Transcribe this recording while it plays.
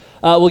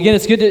Well, again,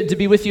 it's good to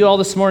be with you all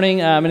this morning.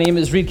 My name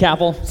is Reed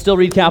Capel, still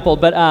Reed Capel.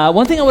 But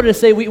one thing I wanted to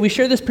say, we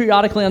share this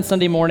periodically on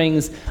Sunday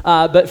mornings.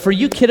 But for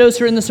you kiddos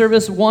who are in the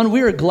service, one,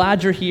 we are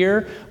glad you're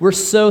here. We're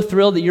so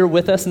thrilled that you're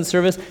with us in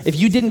service. If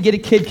you didn't get a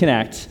Kid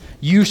Connect,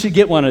 you should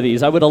get one of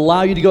these. I would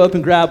allow you to go up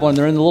and grab one.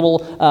 They're in the little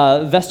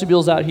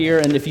vestibules out here.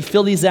 And if you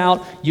fill these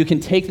out, you can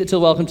take it to the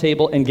welcome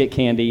table and get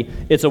candy.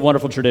 It's a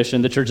wonderful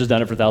tradition. The church has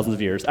done it for thousands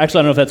of years.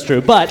 Actually, I don't know if that's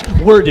true, but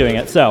we're doing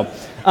it.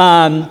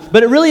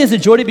 But it really is a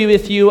joy to be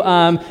with you.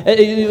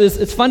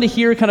 It's fun to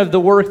hear kind of the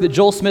work that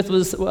Joel Smith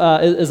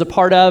is a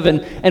part of.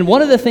 And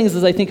one of the things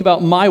as I think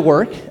about my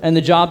work and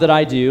the job that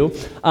I do,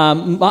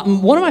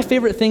 one of my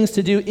favorite things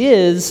to do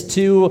is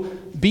to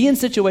be in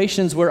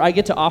situations where I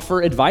get to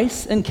offer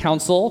advice and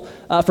counsel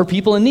for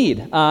people in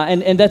need.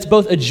 And that's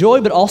both a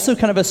joy but also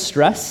kind of a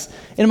stress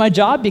in my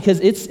job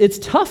because it's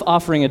tough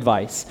offering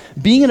advice,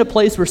 being in a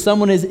place where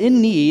someone is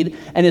in need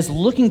and is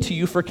looking to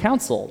you for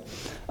counsel.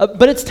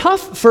 But it's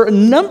tough for a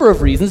number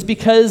of reasons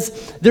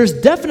because there's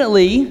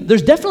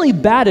definitely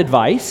bad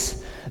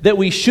advice that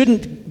we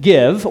shouldn't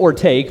give or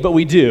take, but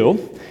we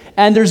do.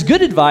 And there's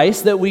good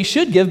advice that we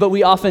should give, but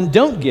we often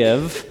don't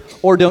give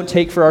or don't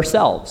take for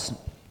ourselves.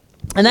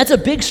 And that's a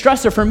big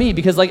stressor for me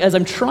because as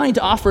I'm trying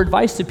to offer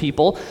advice to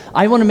people,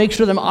 I want to make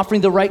sure that I'm offering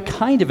the right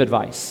kind of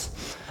advice.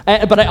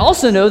 But I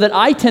also know that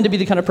I tend to be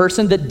the kind of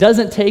person that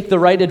doesn't take the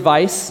right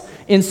advice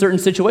in certain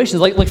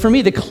situations. Like for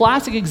me, the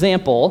classic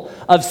example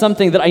of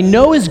something that I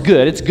know is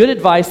good, it's good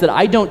advice that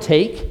I don't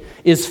take,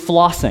 is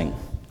flossing.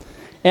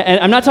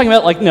 And I'm not talking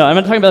about I'm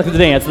not talking about the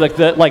dance,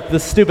 the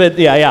stupid,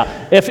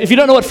 yeah. If you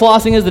don't know what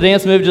flossing is, the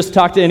dance move, just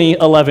talk to any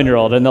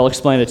 11-year-old and they'll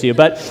explain it to you.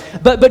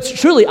 But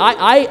truly,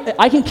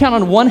 I can count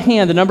on one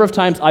hand the number of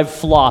times I've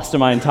flossed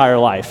in my entire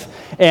life.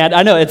 And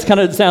I know it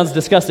sounds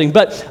disgusting,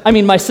 but I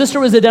mean, my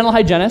sister was a dental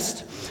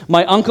hygienist.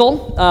 My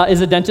uncle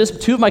is a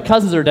dentist. Two of my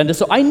cousins are dentists.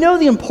 So I know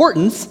the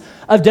importance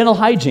of dental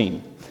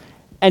hygiene.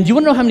 And do you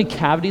want to know how many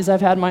cavities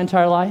I've had in my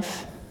entire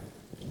life?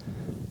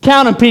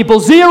 Count them,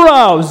 people. Zero.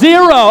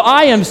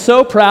 I am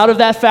so proud of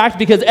that fact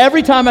because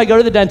every time I go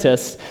to the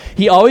dentist,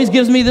 he always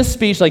gives me this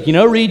speech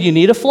Reed, you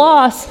need a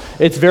floss.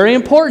 It's very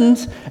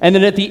important. And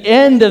then at the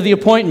end of the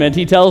appointment,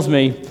 he tells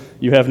me,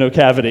 you have no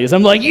cavities.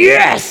 I'm like,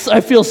 yes!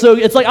 I feel so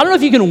good. It's I don't know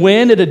if you can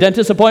win at a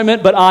dentist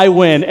appointment, but I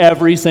win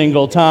every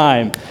single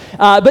time.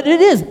 But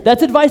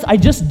that's advice I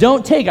just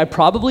don't take. I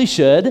probably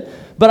should,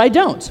 but I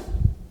don't.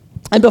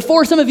 And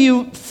before some of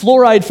you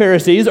fluoride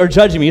Pharisees are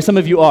judging me, some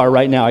of you are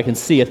right now, I can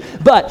see it,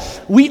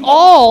 but we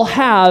all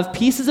have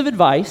pieces of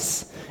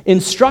advice,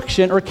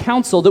 instruction, or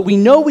counsel that we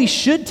know we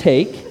should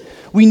take,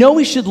 we know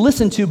we should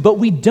listen to, but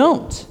we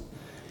don't.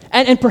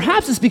 And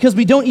perhaps it's because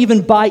we don't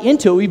even buy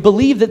into it. We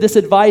believe that this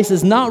advice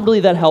is not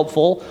really that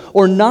helpful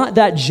or not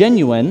that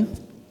genuine,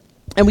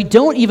 and we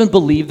don't even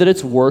believe that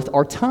it's worth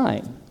our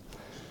time.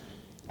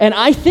 And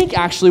I think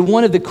actually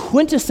one of the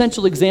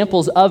quintessential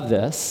examples of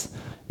this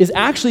is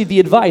actually the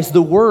advice,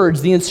 the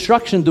words, the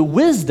instruction, the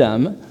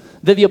wisdom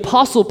that the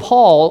Apostle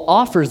Paul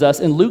offers us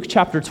in Luke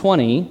chapter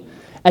 20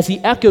 as he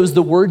echoes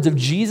the words of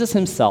Jesus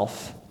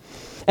himself.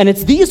 And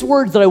it's these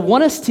words that I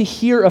want us to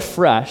hear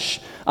afresh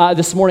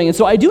this morning. And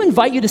so I do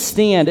invite you to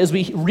stand as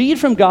we read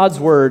from God's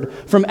word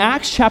from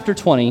Acts chapter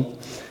 20.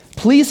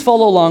 Please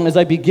follow along as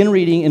I begin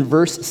reading in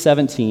verse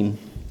 17.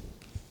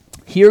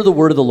 Hear the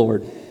word of the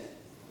Lord.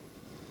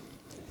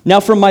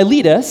 Now from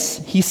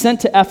Miletus he sent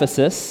to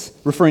Ephesus,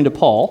 referring to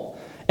Paul,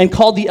 and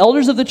called the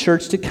elders of the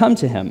church to come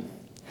to him.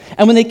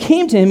 And when they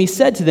came to him, he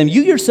said to them,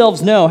 you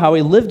yourselves know how I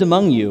lived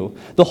among you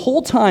the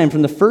whole time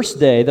from the first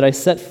day that I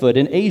set foot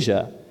in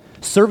Asia,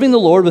 serving the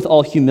Lord with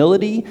all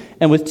humility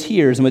and with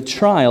tears and with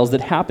trials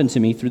that happened to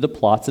me through the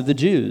plots of the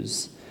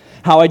Jews.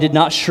 How I did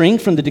not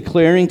shrink from the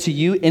declaring to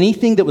you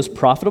anything that was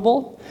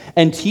profitable,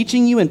 and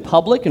teaching you in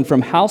public and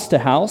from house to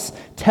house,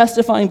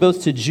 testifying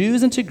both to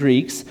Jews and to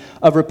Greeks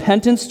of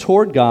repentance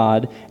toward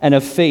God and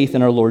of faith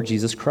in our Lord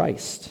Jesus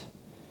Christ.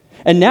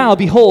 And now,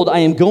 behold, I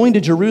am going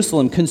to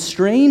Jerusalem,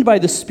 constrained by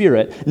the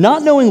Spirit,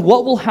 not knowing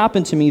what will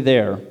happen to me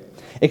there,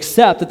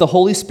 except that the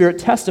Holy Spirit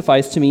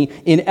testifies to me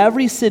in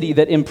every city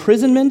that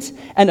imprisonment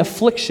and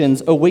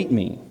afflictions await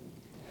me.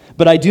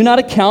 But I do not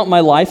account my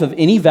life of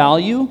any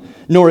value,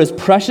 nor as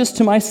precious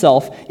to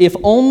myself, if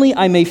only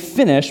I may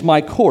finish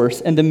my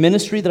course and the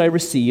ministry that I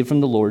received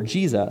from the Lord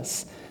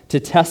Jesus, to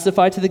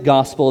testify to the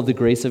gospel of the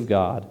grace of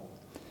God.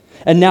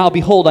 And now,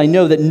 behold, I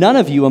know that none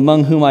of you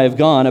among whom I have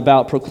gone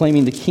about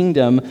proclaiming the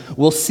kingdom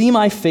will see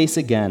my face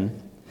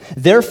again.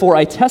 Therefore,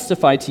 I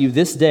testify to you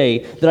this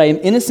day that I am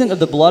innocent of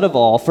the blood of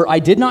all, for I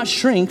did not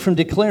shrink from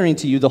declaring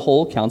to you the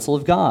whole counsel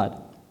of God.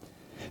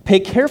 Pay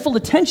careful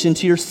attention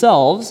to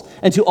yourselves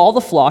and to all the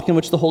flock in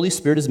which the Holy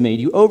Spirit has made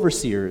you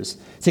overseers,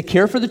 to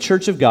care for the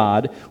church of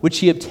God, which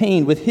he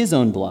obtained with his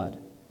own blood.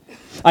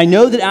 I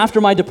know that after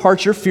my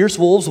departure, fierce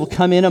wolves will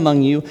come in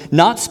among you,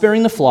 not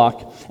sparing the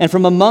flock, and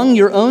from among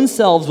your own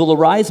selves will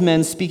arise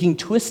men speaking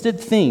twisted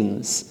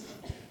things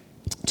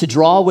to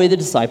draw away the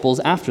disciples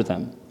after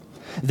them.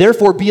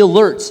 Therefore be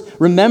alert,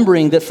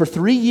 remembering that for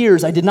 3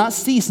 years I did not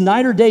cease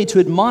night or day to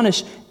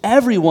admonish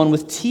everyone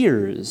with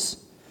tears.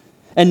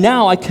 And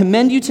now I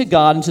commend you to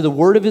God and to the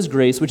word of his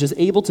grace, which is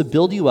able to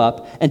build you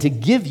up and to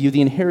give you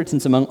the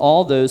inheritance among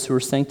all those who are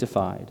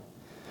sanctified.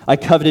 I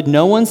coveted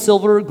no one's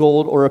silver or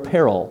gold or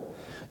apparel.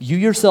 You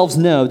yourselves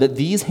know that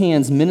these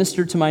hands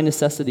ministered to my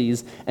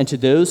necessities and to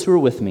those who are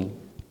with me.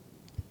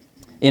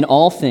 In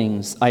all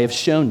things I have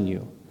shown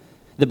you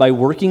that by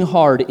working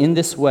hard in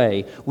this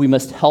way, we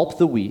must help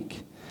the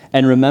weak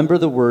and remember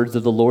the words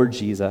of the Lord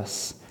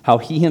Jesus, how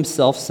he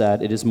himself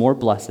said, it is more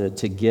blessed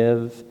to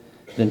give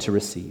than to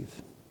receive.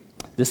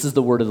 This is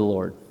the word of the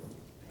Lord.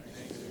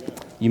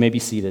 You may be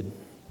seated.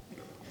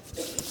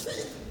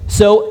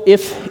 So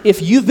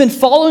if you've been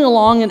following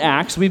along in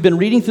Acts, we've been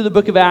reading through the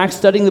book of Acts,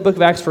 studying the book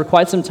of Acts for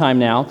quite some time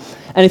now.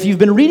 And if you've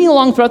been reading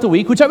along throughout the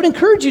week, which I would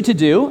encourage you to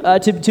do,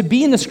 to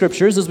be in the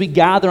scriptures as we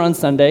gather on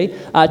Sunday,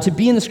 to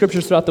be in the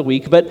scriptures throughout the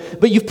week.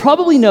 But you've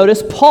probably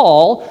noticed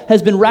Paul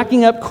has been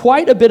racking up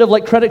quite a bit of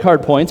like credit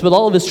card points with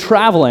all of his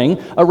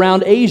traveling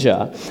around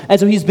Asia. And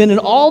so he's been in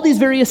all these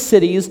various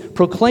cities,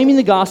 proclaiming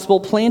the gospel,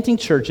 planting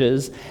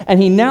churches,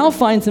 and he now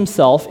finds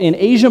himself in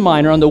Asia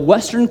Minor on the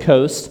western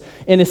coast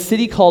in a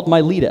city called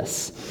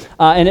Miletus.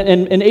 And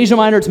in Asia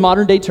Minor, it's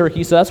modern-day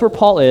Turkey, so that's where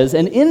Paul is.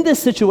 And in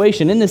this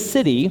situation, in this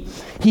city,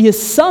 he has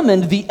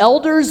summoned the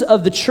elders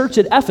of the church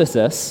at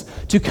Ephesus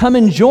to come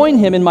and join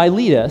him in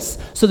Miletus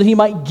so that he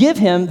might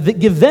give them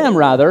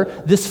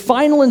this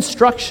final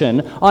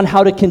instruction on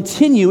how to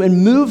continue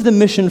and move the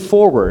mission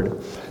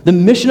forward. The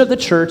mission of the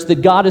church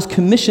that God has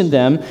commissioned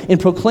them in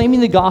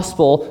proclaiming the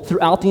gospel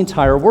throughout the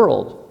entire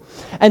world.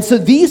 And so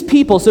these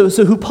people, so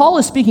who Paul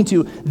is speaking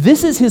to,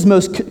 this is his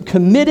most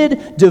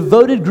committed,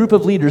 devoted group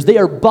of leaders. They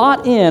are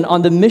bought in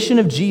on the mission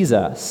of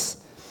Jesus.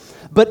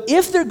 But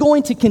if they're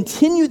going to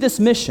continue this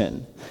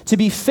mission, to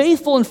be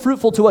faithful and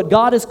fruitful to what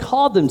God has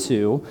called them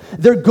to,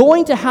 they're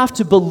going to have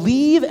to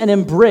believe and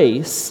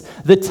embrace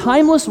the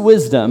timeless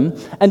wisdom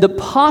and the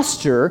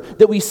posture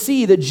that we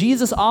see that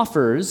Jesus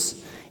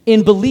offers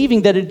in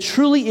believing that it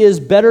truly is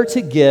better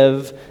to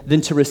give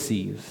than to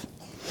receive.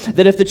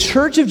 That if the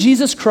church of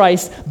Jesus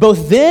Christ,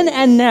 both then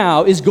and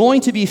now, is going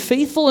to be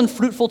faithful and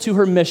fruitful to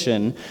her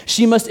mission,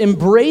 she must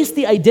embrace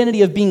the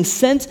identity of being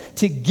sent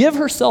to give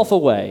herself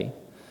away.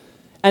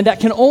 And that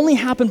can only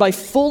happen by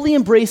fully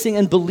embracing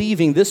and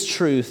believing this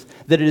truth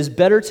that it is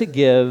better to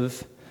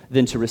give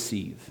than to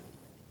receive.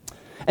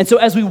 And so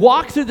as we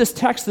walk through this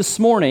text this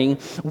morning,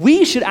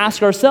 we should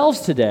ask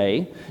ourselves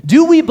today,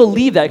 do we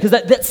believe that? Because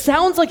that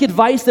sounds like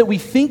advice that we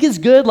think is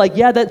good, like,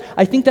 yeah,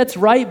 I think that's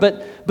right,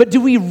 but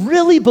do we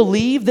really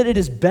believe that it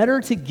is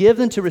better to give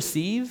than to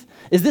receive?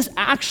 Is this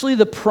actually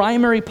the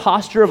primary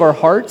posture of our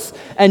hearts?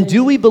 And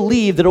do we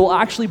believe that it will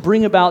actually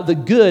bring about the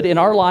good in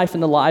our life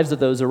and the lives of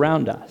those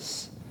around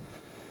us?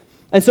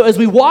 And so as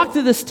we walk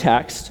through this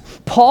text,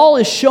 Paul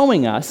is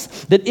showing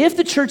us that if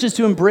the church is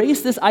to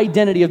embrace this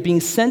identity of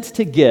being sent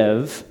to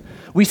give,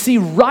 we see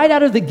right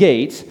out of the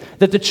gate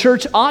that the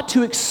church ought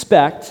to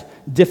expect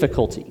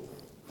difficulty.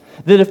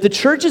 That if the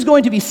church is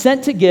going to be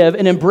sent to give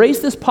and embrace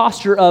this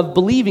posture of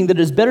believing that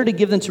it is better to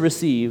give than to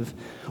receive,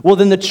 well,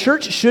 then the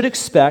church should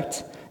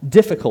expect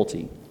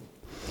difficulty.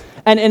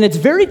 And it's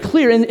very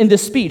clear in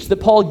this speech that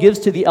Paul gives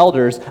to the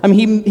elders. I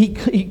mean,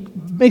 he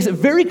makes it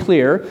very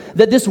clear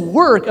that this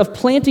work of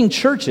planting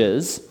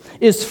churches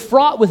is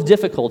fraught with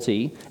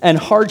difficulty and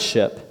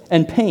hardship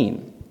and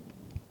pain.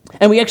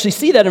 And we actually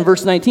see that in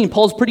verse 19.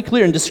 Paul's pretty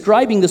clear in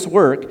describing this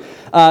work.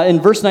 In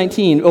verse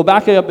 19,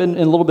 back up in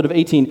a little bit of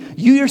 18.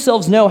 You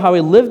yourselves know how I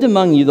lived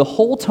among you the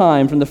whole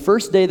time from the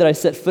first day that I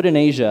set foot in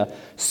Asia,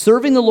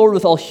 serving the Lord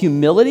with all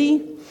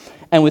humility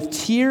and with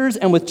tears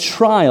and with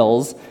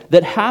trials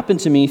that happened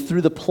to me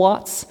through the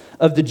plots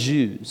of the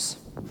Jews.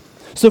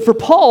 So for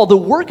Paul, the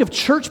work of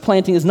church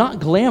planting is not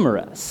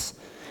glamorous.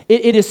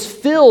 It is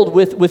filled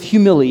with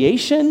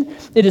humiliation.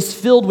 It is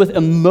filled with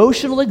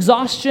emotional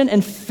exhaustion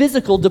and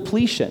physical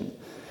depletion.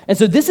 And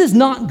so this is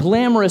not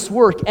glamorous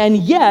work, and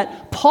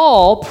yet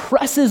Paul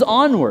presses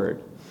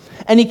onward.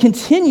 And he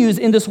continues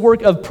in this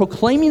work of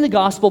proclaiming the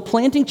gospel,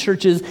 planting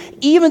churches,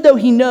 even though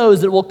he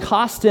knows that it will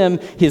cost him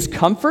his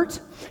comfort,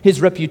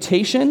 his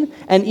reputation,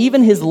 and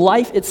even his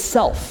life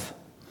itself.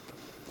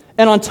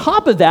 And on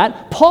top of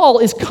that, Paul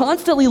is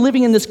constantly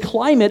living in this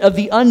climate of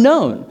the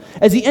unknown.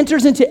 As he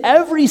enters into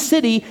every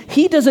city,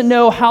 he doesn't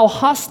know how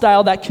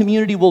hostile that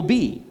community will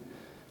be.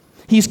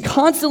 He's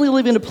constantly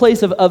living in a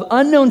place of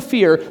unknown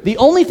fear. The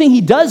only thing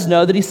he does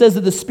know that he says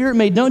that the Spirit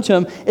made known to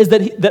him is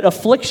that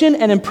affliction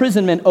and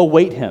imprisonment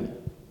await him.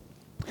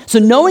 So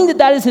knowing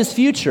that is his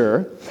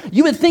future,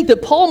 you would think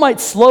that Paul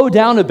might slow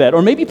down a bit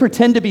or maybe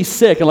pretend to be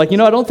sick and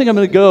I don't think I'm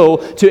going to go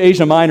to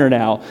Asia Minor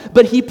now.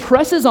 But he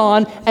presses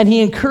on and he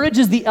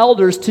encourages the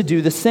elders to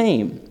do the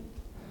same.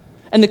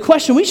 And the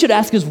question we should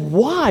ask is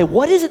why?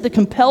 What is it that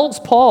compels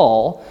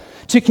Paul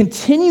to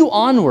continue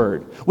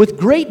onward with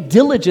great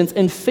diligence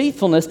and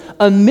faithfulness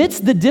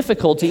amidst the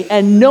difficulty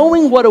and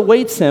knowing what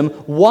awaits him?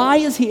 Why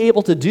is he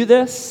able to do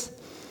this?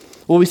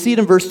 Well, we see it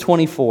in verse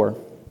 24.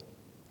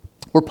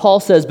 Where Paul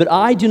says, but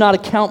I do not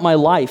account my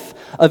life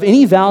of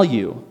any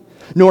value,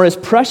 nor as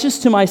precious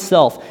to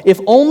myself,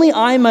 if only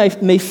I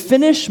may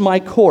finish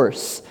my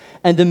course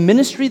and the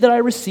ministry that I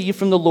received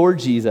from the Lord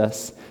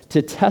Jesus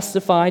to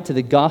testify to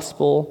the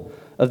gospel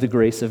of the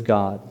grace of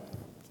God.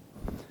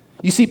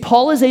 You see,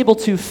 Paul is able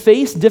to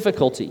face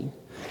difficulty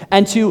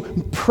and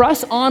to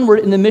press onward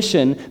in the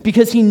mission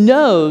because he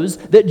knows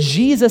that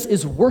Jesus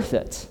is worth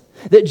it,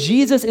 that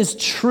Jesus is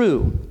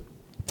true,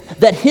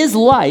 that his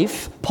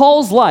life,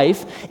 Paul's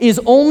life, is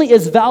only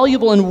as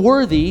valuable and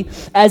worthy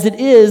as it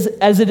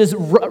is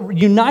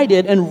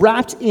united and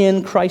wrapped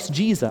in Christ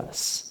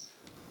Jesus.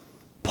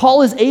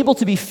 Paul is able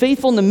to be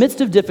faithful in the midst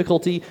of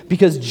difficulty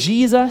because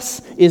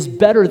Jesus is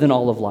better than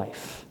all of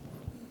life.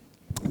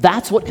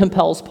 That's what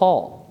compels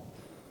Paul.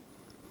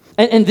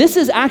 And this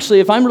is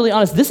actually, if I'm really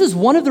honest, this is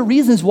one of the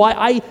reasons why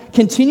I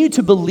continue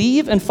to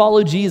believe and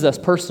follow Jesus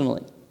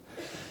personally.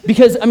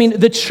 Because,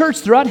 the church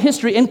throughout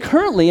history and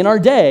currently in our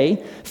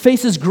day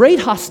faces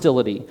great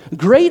hostility,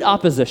 great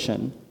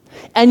opposition,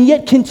 and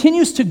yet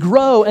continues to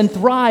grow and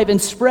thrive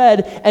and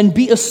spread and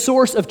be a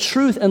source of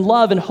truth and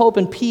love and hope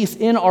and peace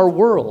in our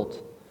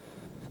world.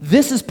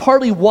 This is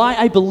partly why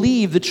I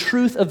believe the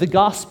truth of the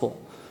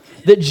gospel,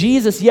 that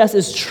Jesus, yes,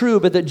 is true,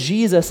 but that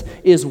Jesus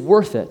is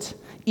worth it,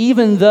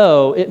 even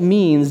though it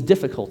means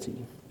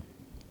difficulty.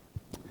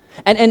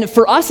 And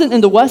for us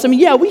in the West,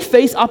 we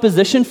face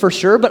opposition for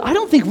sure, but I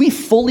don't think we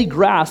fully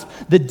grasp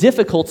the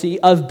difficulty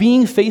of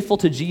being faithful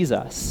to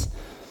Jesus.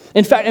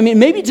 In fact,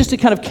 maybe just to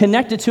kind of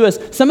connect it to us,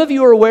 some of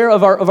you are aware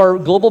of our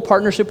global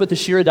partnership with the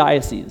Shira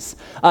Diocese.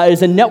 It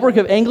is a network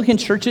of Anglican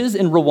churches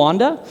in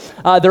Rwanda.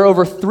 There are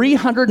over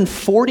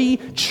 340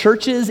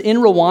 churches in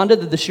Rwanda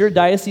that the Shira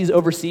Diocese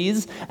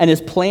oversees and is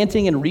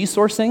planting and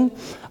resourcing.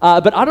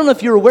 But I don't know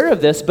if you're aware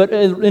of this, but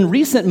in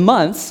recent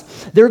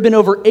months, there have been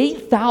over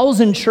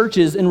 8,000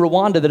 churches in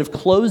Rwanda that have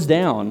closed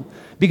down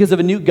because of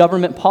a new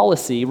government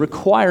policy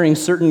requiring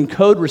certain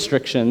code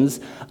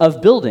restrictions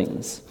of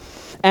buildings.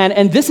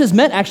 And this has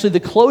meant actually the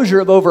closure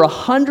of over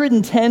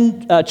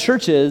 110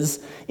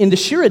 churches in the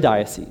Shira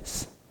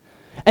Diocese.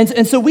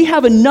 And so we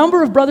have a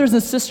number of brothers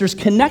and sisters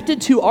connected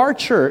to our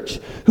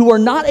church who are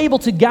not able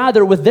to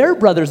gather with their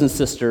brothers and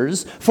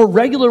sisters for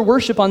regular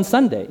worship on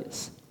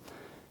Sundays.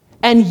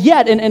 And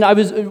yet,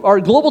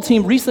 our global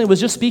team recently was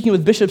just speaking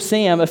with Bishop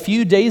Sam a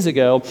few days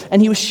ago, and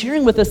he was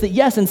sharing with us that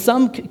yes, in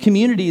some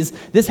communities,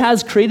 this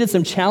has created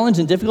some challenge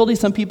and difficulty.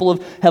 Some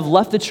people have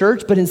left the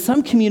church, but in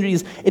some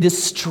communities, it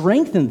has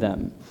strengthened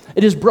them.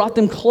 It has brought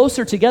them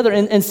closer together.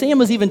 And Sam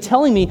was even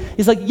telling me,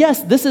 he's like,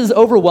 yes, this is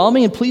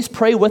overwhelming, and please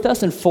pray with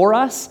us and for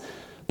us.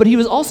 But he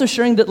was also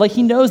sharing that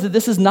he knows that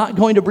this is not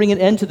going to bring an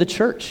end to the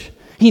church.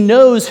 He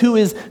knows who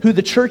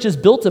the church is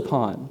built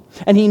upon.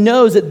 And he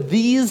knows that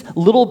these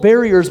little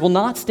barriers will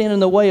not stand in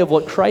the way of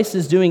what Christ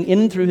is doing in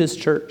and through his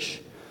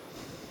church.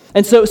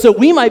 And so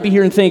we might be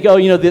here and think,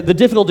 the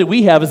difficulty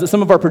we have is that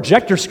some of our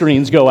projector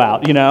screens go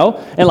out, and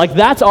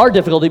that's our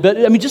difficulty. But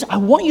I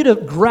want you to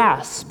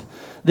grasp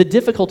the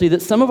difficulty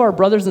that some of our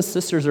brothers and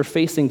sisters are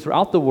facing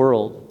throughout the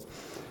world.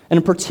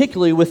 And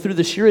particularly through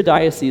the Shira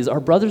Diocese,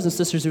 our brothers and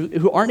sisters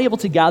who aren't able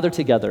to gather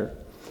together.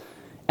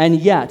 And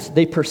yet,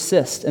 they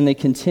persist and they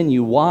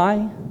continue.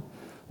 Why?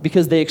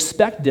 Because they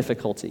expect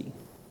difficulty.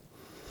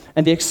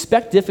 And they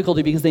expect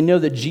difficulty because they know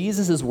that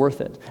Jesus is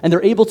worth it. And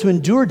they're able to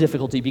endure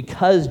difficulty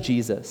because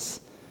Jesus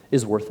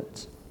is worth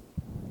it.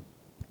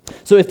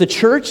 So if the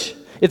church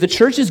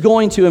is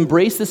going to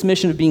embrace this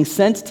mission of being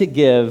sent to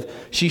give,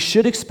 she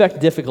should expect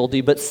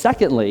difficulty. But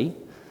secondly,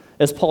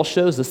 as Paul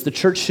shows us, the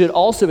church should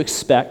also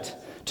expect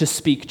to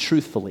speak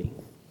truthfully.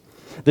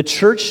 The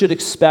church should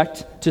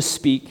expect to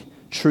speak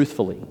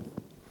truthfully.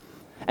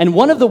 And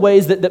one of the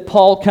ways that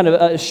Paul kind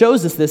of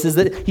shows us this is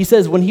that he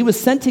says when he was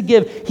sent to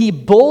give, he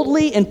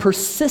boldly and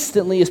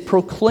persistently is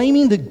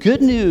proclaiming the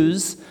good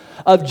news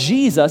of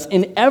Jesus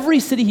in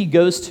every city he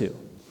goes to.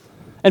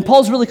 And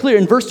Paul's really clear.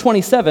 In verse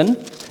 27,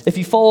 if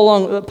you follow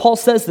along, Paul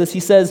says this. He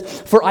says,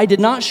 "For I did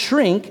not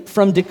shrink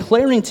from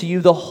declaring to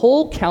you the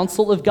whole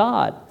counsel of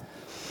God."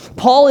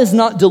 Paul is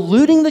not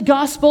diluting the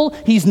gospel.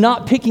 He's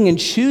not picking and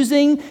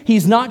choosing.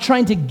 He's not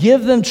trying to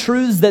give them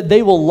truths that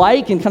they will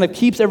like and kind of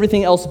keeps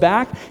everything else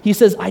back. He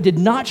says, I did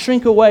not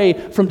shrink away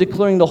from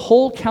declaring the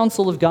whole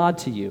counsel of God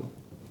to you.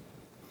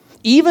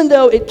 Even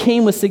though it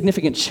came with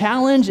significant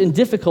challenge and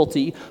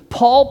difficulty,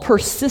 Paul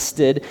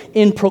persisted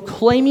in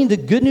proclaiming the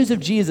good news of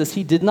Jesus.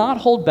 He did not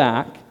hold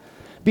back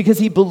because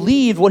he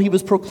believed what he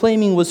was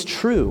proclaiming was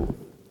true.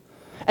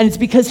 And it's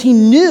because he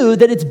knew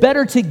that it's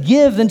better to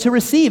give than to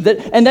receive.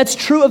 And that's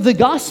true of the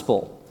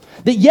gospel.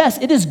 That yes,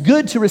 it is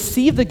good to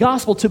receive the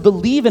gospel, to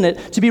believe in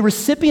it, to be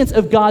recipients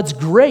of God's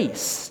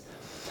grace.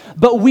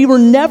 But we were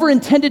never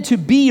intended to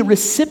be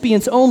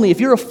recipients only.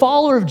 If you're a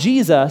follower of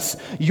Jesus,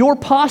 your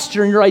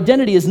posture and your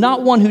identity is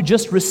not one who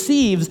just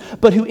receives,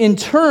 but who in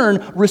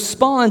turn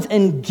responds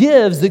and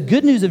gives the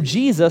good news of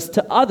Jesus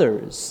to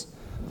others.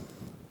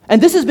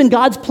 And this has been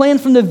God's plan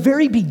from the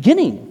very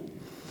beginning.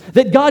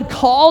 That God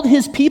called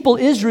his people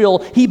Israel,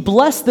 he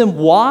blessed them.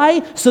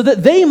 Why? So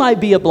that they might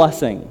be a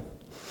blessing.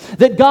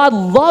 That God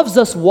loves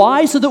us.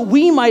 Why? So that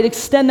we might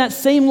extend that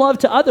same love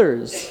to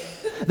others.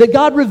 that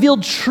God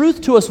revealed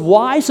truth to us.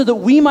 Why? So that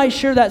we might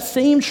share that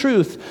same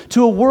truth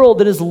to a world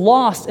that is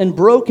lost and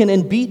broken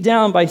and beat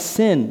down by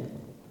sin.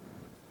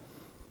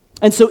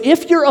 And so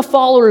if you're a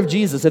follower of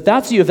Jesus, if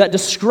that's you, if that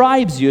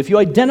describes you, if you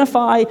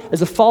identify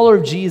as a follower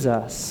of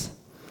Jesus,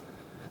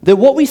 that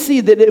what we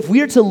see, that if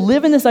we are to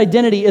live in this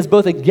identity as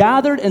both a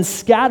gathered and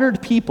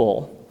scattered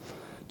people,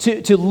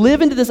 to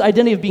live into this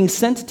identity of being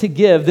sent to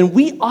give, then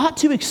we ought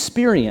to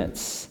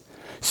experience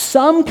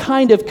some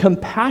kind of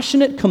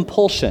compassionate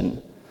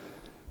compulsion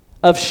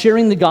of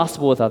sharing the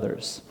gospel with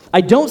others.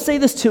 I don't say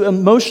this to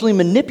emotionally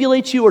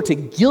manipulate you or to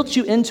guilt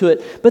you into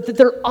it, but that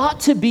there ought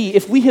to be,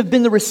 if we have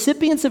been the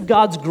recipients of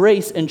God's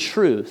grace and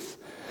truth,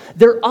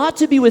 there ought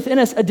to be within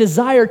us a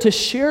desire to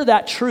share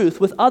that truth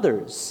with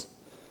others.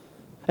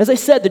 As I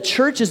said, the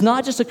church is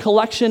not just a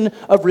collection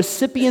of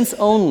recipients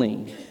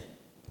only,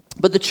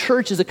 but the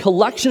church is a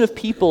collection of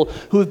people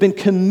who have been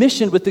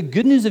commissioned with the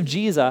good news of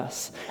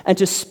Jesus and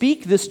to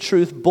speak this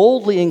truth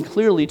boldly and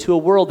clearly to a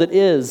world that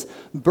is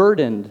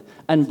burdened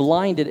and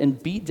blinded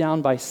and beat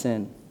down by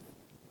sin.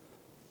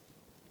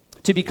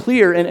 To be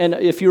clear, and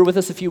if you were with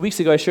us a few weeks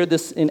ago, I shared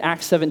this in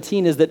Acts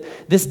 17, is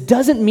that this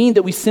doesn't mean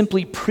that we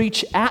simply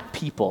preach at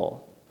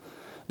people,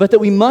 but that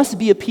we must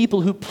be a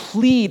people who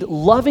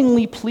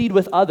lovingly plead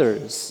with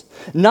others,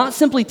 not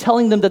simply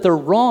telling them that they're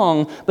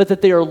wrong, but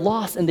that they are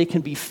lost and they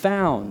can be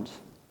found.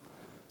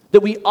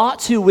 That we ought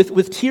to,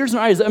 with tears in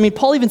our eyes, I mean,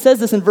 Paul even says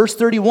this in verse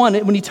 31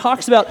 when he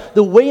talks about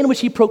the way in which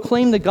he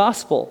proclaimed the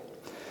gospel.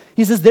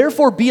 He says,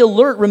 "Therefore be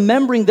alert,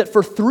 remembering that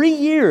for 3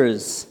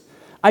 years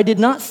I did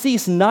not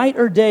cease night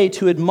or day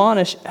to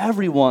admonish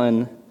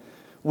everyone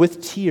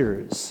with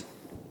tears."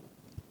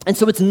 And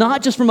so it's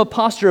not just from a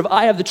posture of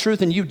I have the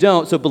truth and you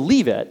don't, so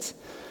believe it,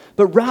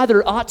 but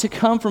rather ought to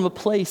come from a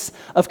place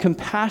of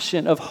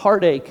compassion, of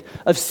heartache,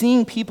 of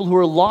seeing people who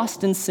are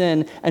lost in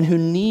sin and who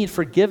need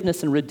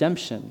forgiveness and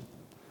redemption.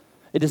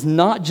 It is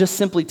not just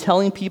simply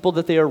telling people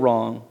that they are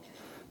wrong,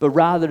 but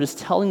rather it is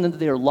telling them that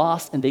they are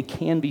lost and they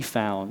can be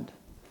found.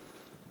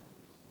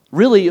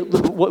 Really,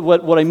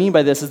 what I mean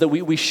by this is that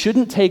we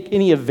shouldn't take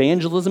any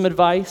evangelism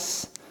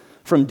advice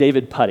from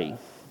David Putty.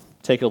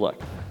 Take a look.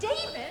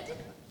 David,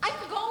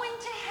 I'm going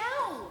to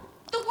hell.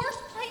 The worst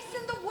place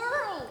in the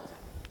world.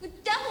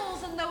 With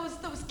devils and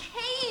those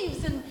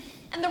caves and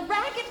the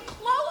ragged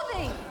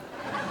clothing.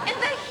 And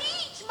the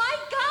heat. My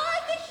God,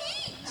 the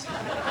heat.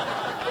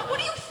 What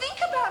do you think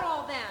about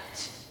all that?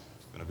 It's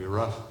gonna be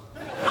rough.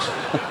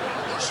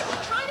 You should be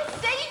trying to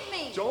save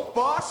me. Don't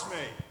boss me.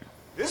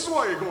 This is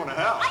why you're going to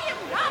hell. I am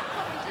not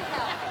going to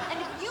hell. And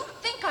if you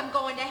think I'm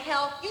going to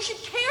hell, you should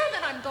care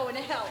that I'm going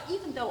to hell,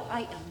 even though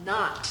I am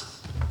not.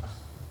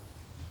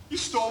 You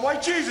stole my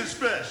Jesus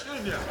fish,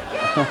 didn't you?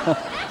 Yeah,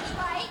 that's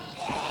right.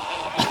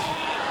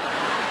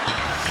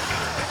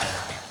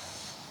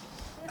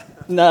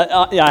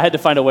 No, yeah, I had to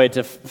find a way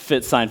to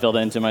fit Seinfeld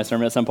into my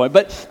sermon at some point.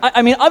 But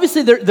I mean,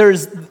 obviously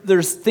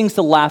there's things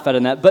to laugh at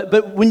in that.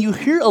 But when you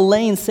hear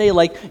Elaine say,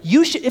 like,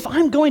 if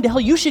I'm going to hell,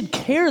 you should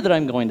care that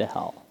I'm going to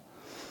hell.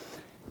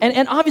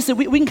 And obviously,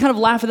 we can kind of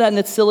laugh at that and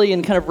it's silly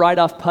and kind of write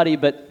off Putty,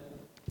 but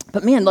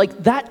man,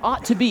 like that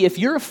ought to be, if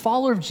you're a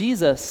follower of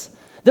Jesus,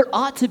 there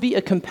ought to be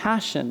a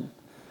compassionate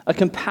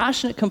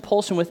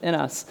compulsion within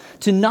us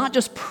to not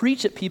just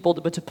preach at people,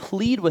 but to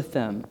plead with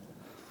them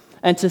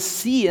and to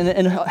see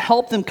and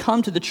help them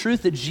come to the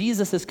truth that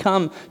Jesus has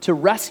come to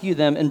rescue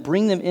them and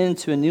bring them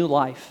into a new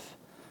life.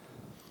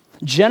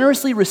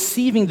 Generously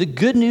receiving the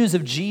good news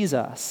of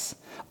Jesus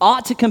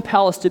ought to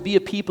compel us to be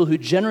a people who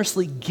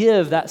generously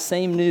give that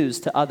same news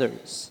to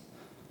others.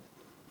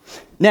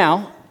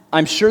 Now,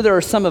 I'm sure there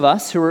are some of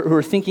us who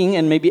are thinking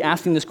and maybe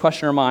asking this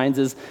question in our minds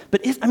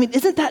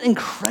isn't that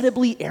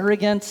incredibly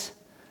arrogant?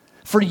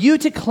 For you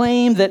to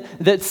claim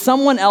that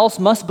someone else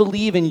must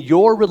believe in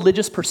your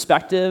religious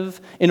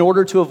perspective in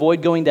order to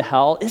avoid going to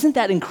hell, isn't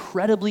that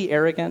incredibly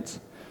arrogant?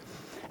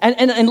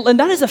 And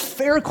that is a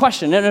fair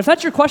question. And if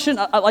that's your question,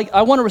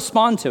 I want to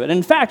respond to it. And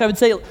in fact, I would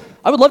say,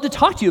 I would love to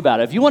talk to you about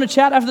it. If you want to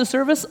chat after the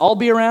service, I'll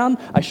be around.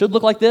 I should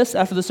look like this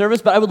after the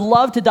service, but I would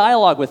love to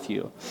dialogue with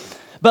you.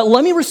 But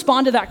let me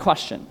respond to that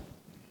question.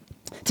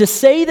 To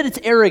say that it's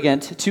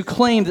arrogant to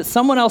claim that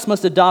someone else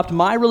must adopt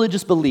my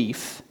religious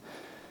belief,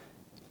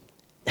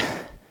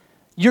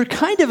 you're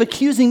kind of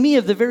accusing me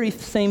of the very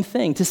same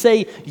thing. To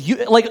say,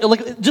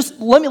 just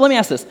let me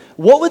ask this.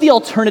 What would the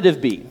alternative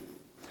be?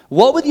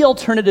 What would the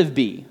alternative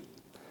be?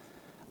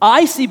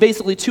 I see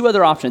basically two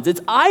other options. It's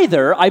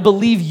either I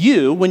believe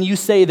you when you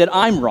say that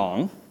I'm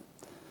wrong,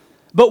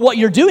 but what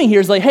you're doing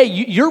here is like, hey,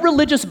 your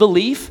religious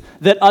belief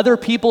that other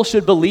people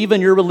should believe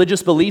in your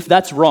religious belief,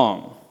 that's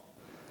wrong.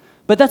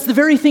 But that's the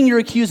very thing you're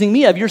accusing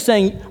me of. You're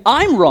saying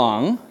I'm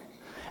wrong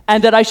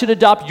and that I should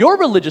adopt your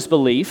religious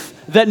belief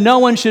that no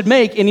one should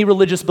make any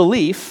religious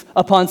belief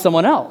upon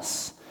someone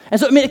else.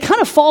 And so, I mean, it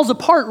kind of falls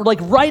apart like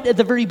right at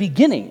the very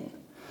beginning.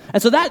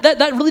 And so that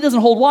really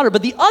doesn't hold water.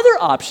 But the other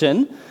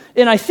option,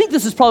 and I think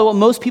this is probably what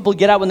most people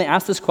get at when they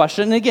ask this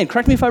question, and again,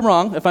 correct me if I'm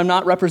wrong, if I'm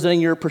not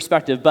representing your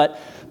perspective, but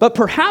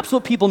perhaps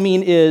what people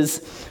mean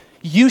is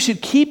you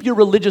should keep your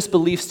religious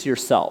beliefs to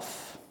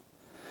yourself.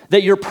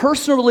 that your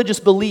personal religious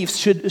beliefs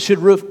should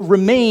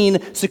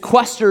remain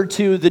sequestered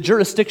to the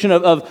jurisdiction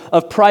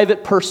of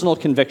private personal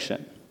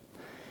conviction.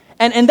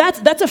 And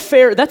that's a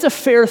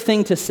fair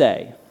thing to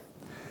say.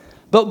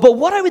 But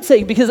what I would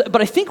say,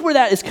 but I think where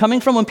that is coming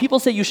from when people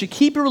say you should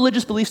keep your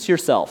religious beliefs to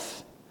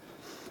yourself,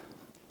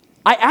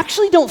 I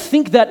actually don't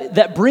think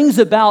that brings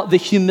about the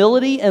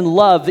humility and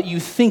love that you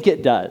think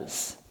it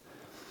does.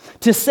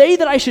 To say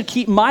that I should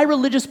keep my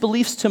religious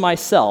beliefs to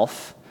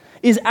myself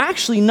is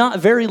actually not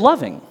very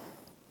loving.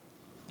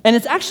 And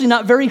it's actually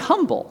not very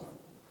humble.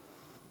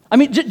 I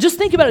mean, just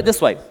think about it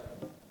this way.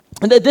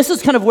 And this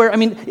is kind of where,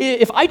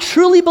 if I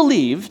truly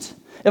believed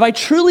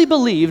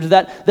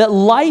that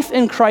life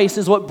in Christ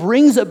is what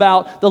brings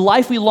about the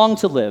life we long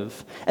to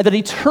live, and that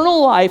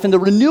eternal life and the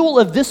renewal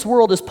of this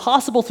world is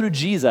possible through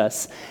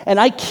Jesus, and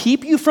I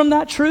keep you from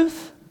that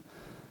truth,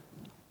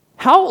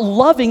 how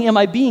loving am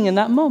I being in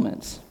that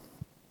moment?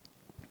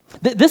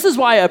 This is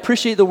why I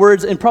appreciate the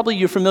words, and probably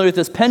you're familiar with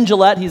this, Penn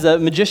Jillette. He's a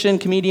magician,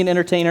 comedian,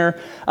 entertainer.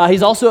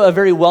 He's also a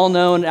very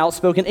well-known,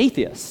 outspoken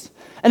atheist,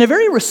 and a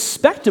very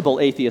respectable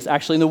atheist,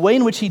 actually, in the way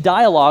in which he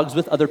dialogues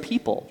with other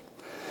people.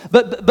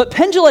 But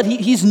Penn Jillette,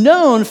 he's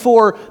known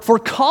for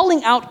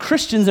calling out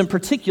Christians in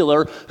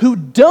particular who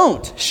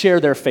don't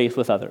share their faith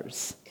with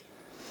others.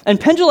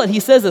 And Penn Jillette, he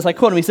says this, I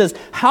quote him, he says,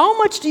 "How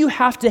much do you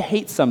have to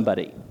hate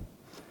somebody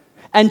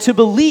and to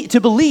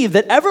believe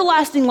that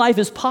everlasting life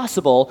is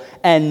possible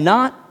and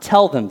not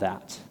tell them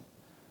that?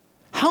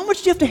 How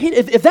much do you have to hate?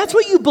 If that's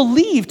what you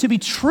believe to be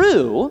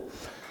true,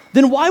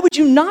 then why would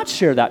you not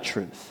share that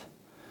truth?"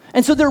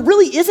 And so there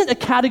really isn't a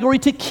category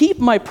to keep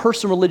my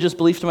personal religious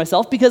belief to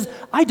myself because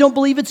I don't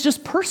believe it's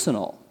just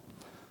personal.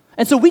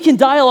 And so we can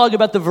dialogue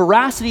about the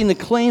veracity and the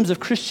claims of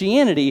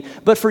Christianity,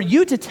 but for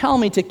you to tell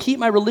me to keep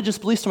my religious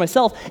beliefs to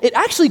myself, it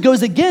actually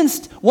goes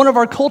against one of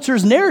our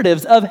culture's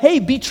narratives of, hey,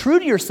 be true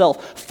to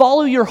yourself,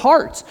 follow your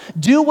heart,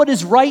 do what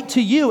is right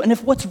to you. And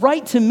if what's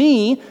right to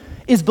me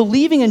is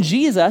believing in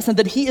Jesus and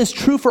that he is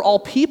true for all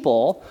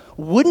people,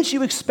 wouldn't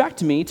you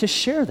expect me to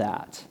share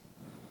that?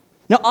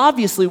 Now,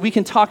 obviously, we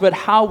can talk about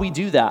how we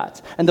do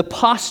that and the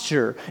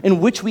posture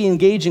in which we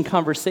engage in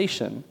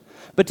conversation.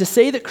 But to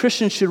say that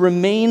Christians should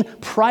remain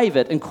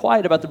private and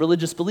quiet about the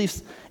religious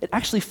beliefs, it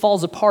actually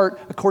falls apart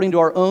according to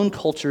our own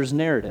culture's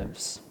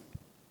narratives.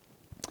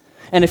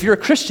 And if you're a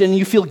Christian and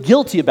you feel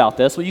guilty about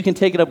this, well, you can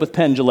take it up with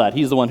Penn Jillette.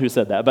 He's the one who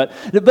said that. But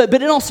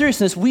in all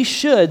seriousness, we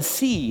should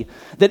see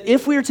that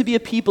if we are to be a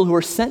people who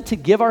are sent to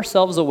give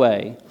ourselves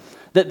away,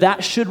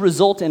 that should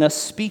result in us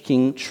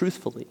speaking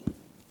truthfully.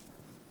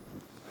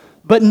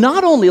 But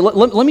not only,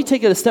 let me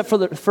take it a step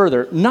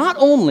further, not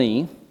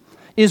only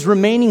is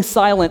remaining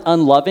silent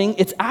unloving,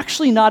 it's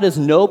actually not as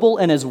noble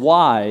and as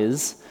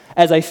wise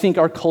as I think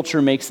our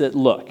culture makes it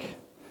look.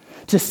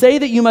 To say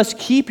that you must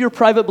keep your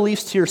private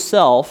beliefs to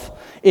yourself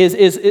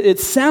it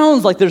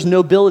sounds like there's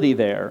nobility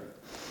there.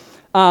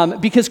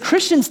 Because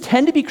Christians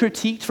tend to be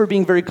critiqued for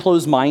being very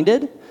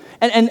closed-minded,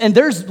 and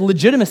there's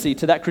legitimacy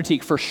to that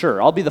critique for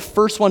sure. I'll be the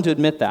first one to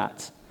admit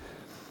that.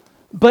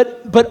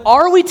 But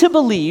are we to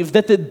believe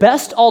that the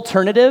best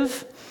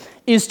alternative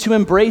is to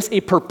embrace a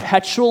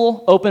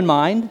perpetual open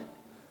mind,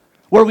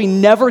 where we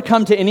never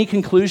come to any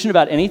conclusion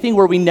about anything,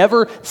 where we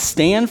never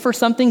stand for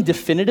something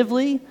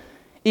definitively?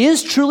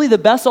 Is truly the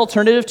best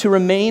alternative to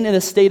remain in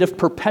a state of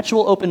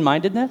perpetual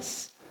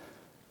open-mindedness?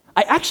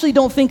 I actually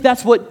don't think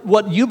that's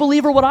what you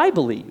believe or what I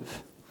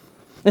believe.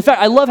 In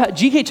fact, I love how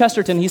G.K.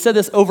 Chesterton, he said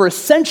this over a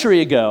century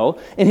ago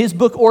in his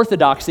book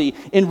Orthodoxy.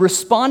 In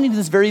responding to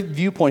this very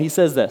viewpoint, he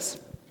says this: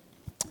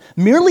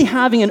 "Merely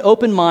having an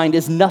open mind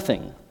is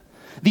nothing.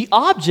 The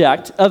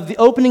object of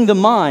opening the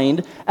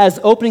mind as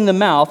opening the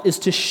mouth is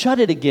to shut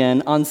it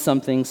again on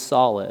something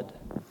solid."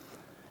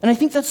 And I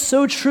think that's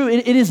so true.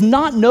 It is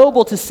not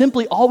noble to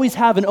simply always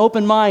have an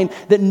open mind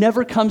that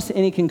never comes to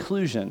any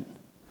conclusion.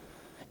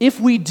 If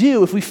we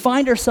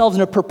find ourselves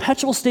in a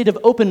perpetual state of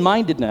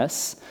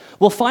open-mindedness,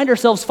 we'll find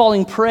ourselves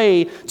falling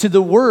prey to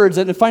the words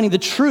and finding the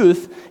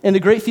truth in the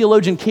great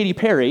theologian Katy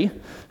Perry,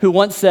 who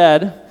once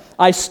said,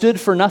 "I stood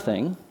for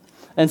nothing,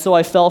 and so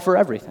I fell for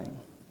everything."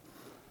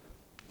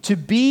 To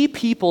be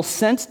people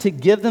sent to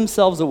give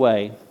themselves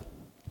away,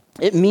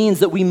 it means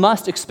that we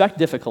must expect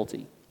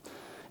difficulty,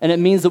 and it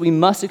means that we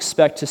must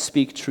expect to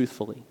speak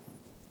truthfully.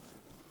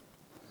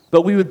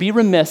 But we would be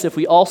remiss if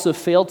we also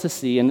failed to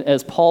see, and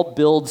as Paul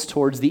builds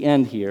towards the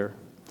end here,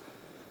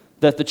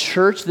 that the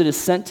church that is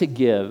sent to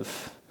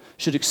give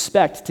should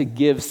expect to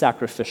give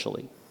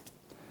sacrificially.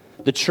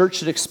 The church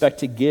should expect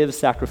to give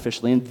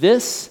sacrificially. And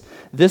this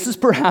is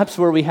perhaps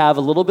where we have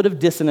a little bit of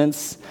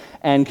dissonance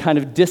and kind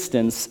of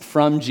distance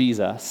from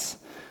Jesus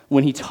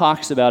when he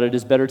talks about it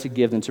is better to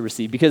give than to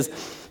receive. Because,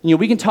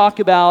 we can talk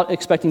about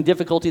expecting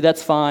difficulty,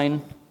 that's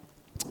fine.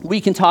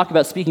 We can talk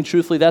about speaking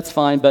truthfully, that's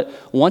fine. But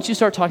once you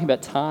start talking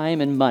about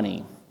time and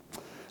money,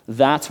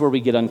 that's where we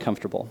get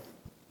uncomfortable.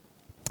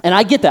 And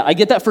I get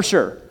that for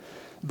sure.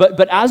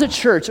 But as a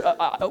church,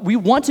 we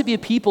want to be a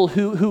people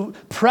who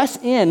press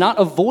in, not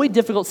avoid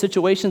difficult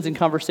situations and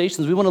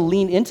conversations. We want to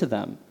lean into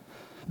them.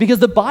 Because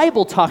the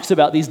Bible talks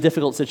about these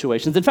difficult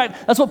situations. In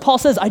fact, that's what Paul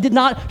says. I did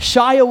not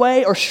shy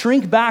away or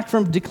shrink back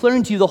from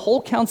declaring to you the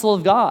whole counsel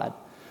of God.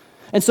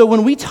 And so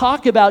when we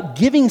talk about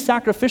giving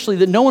sacrificially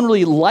that no one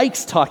really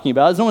likes talking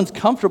about, as no one's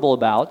comfortable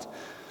about,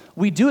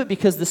 we do it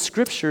because the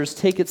scriptures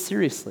take it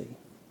seriously.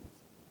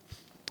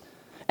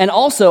 And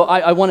also,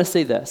 I want to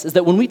say this, is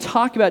that when we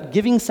talk about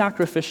giving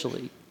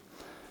sacrificially,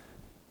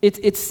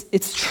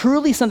 it's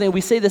truly something, we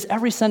say this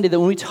every Sunday, that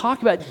when we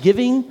talk about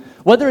giving,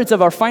 whether it's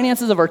of our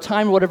finances, of our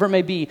time, or whatever it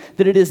may be,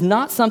 that it is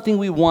not something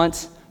we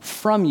want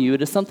from you,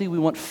 it is something we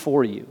want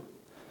for you.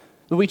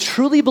 That we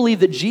truly believe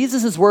that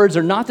Jesus' words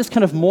are not this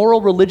kind of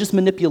moral religious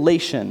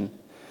manipulation,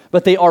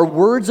 but they are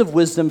words of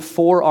wisdom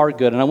for our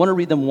good. And I want to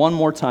read them one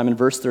more time in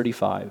verse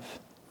 35.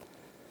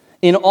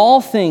 In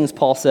all things,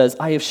 Paul says,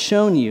 I have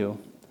shown you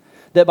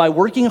that by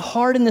working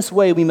hard in this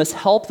way, we must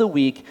help the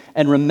weak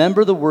and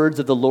remember the words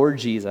of the Lord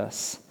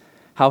Jesus,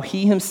 how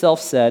he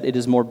himself said, it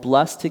is more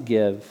blessed to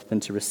give than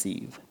to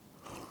receive.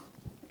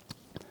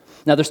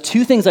 Now, there's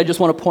two things I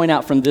just want to point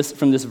out from this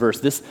verse,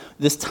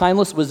 this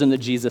timeless wisdom that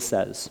Jesus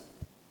says.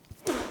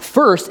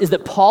 First is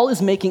that Paul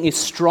is making a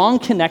strong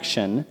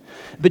connection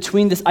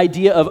between this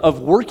idea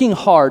of working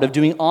hard, of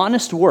doing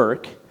honest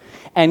work,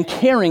 and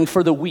caring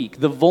for the weak,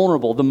 the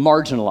vulnerable, the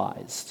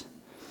marginalized.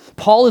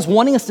 Paul is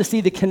wanting us to see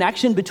the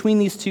connection between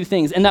these two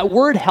things. And that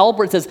word help,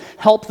 where it says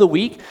help the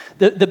weak,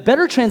 the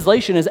better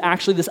translation is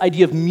actually this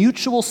idea of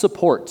mutual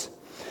support.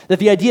 That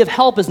the idea of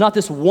help is not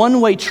this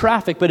one-way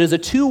traffic, but is a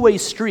two-way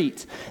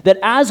street. That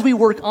as we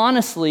work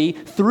honestly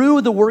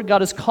through the work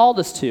God has called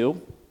us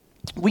to,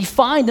 we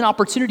find an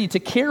opportunity to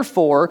care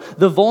for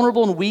the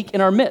vulnerable and weak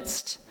in our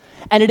midst.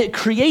 And it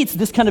creates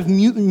this kind of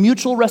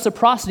mutual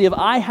reciprocity of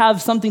I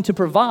have something to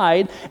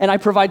provide, and I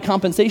provide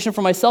compensation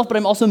for myself, but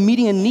I'm also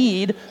meeting a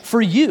need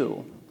for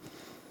you.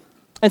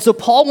 And so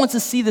Paul wants to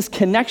see this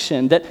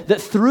connection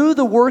that through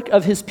the work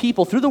of his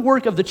people, through the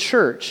work of the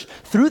church,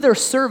 through their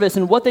service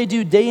and what they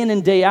do day in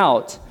and day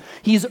out,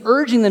 he's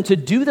urging them to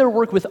do their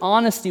work with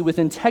honesty, with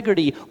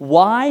integrity.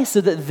 Why?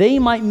 So that they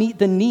might meet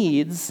the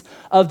needs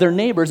of their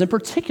neighbors, and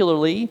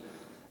particularly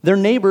their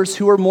neighbors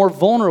who are more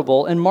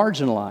vulnerable and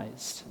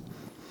marginalized.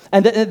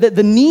 And that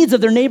the needs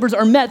of their neighbors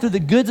are met through the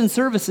goods and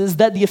services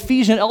that the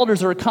Ephesian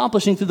elders are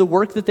accomplishing through the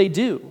work that they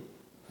do.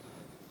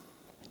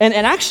 And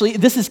actually,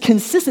 this is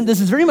consistent.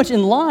 This is very much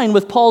in line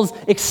with Paul's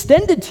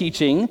extended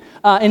teaching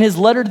in his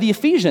letter to the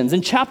Ephesians.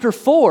 In chapter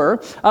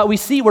 4, we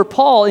see where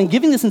Paul, in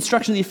giving this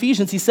instruction to the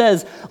Ephesians, he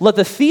says, let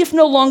the thief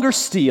no longer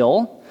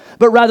steal,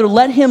 but rather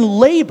let him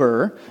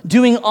labor,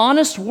 doing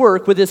honest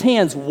work with his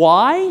hands.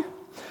 Why?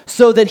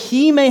 So that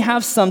he may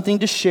have something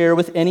to share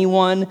with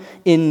anyone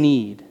in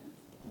need.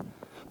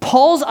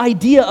 Paul's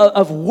idea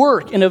of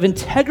work and of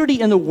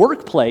integrity in the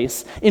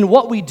workplace, in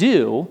what we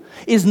do,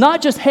 is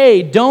not just,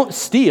 hey, don't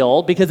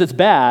steal because it's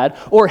bad,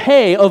 or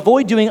hey,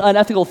 avoid doing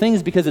unethical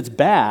things because it's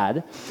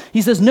bad.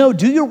 He says, no,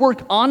 do your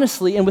work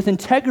honestly and with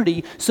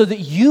integrity so that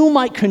you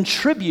might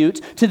contribute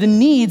to the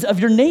needs of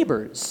your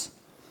neighbors.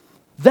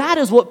 That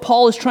is what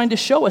Paul is trying to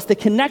show us, the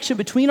connection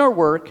between our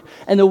work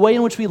and the way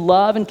in which we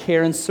love and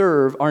care and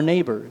serve our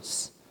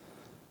neighbors.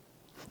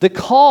 The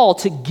call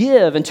to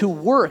give and to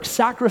work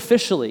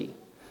sacrificially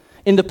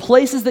in the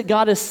places that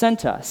God has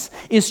sent us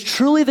is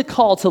truly the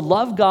call to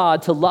love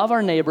God, to love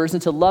our neighbors,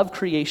 and to love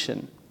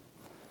creation.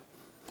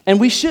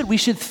 And we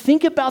should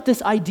think about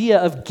this idea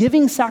of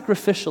giving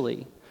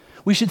sacrificially.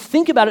 We should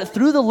think about it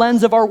through the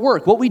lens of our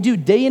work, what we do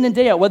day in and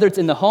day out, whether it's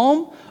in the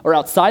home or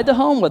outside the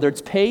home, whether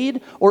it's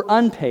paid or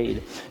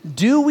unpaid.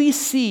 Do we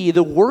see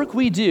the work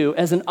we do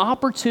as an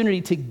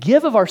opportunity to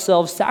give of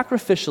ourselves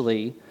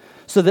sacrificially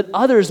so that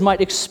others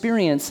might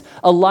experience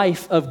a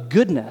life of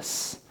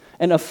goodness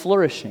and of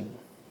flourishing?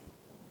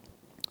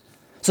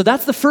 So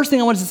that's the first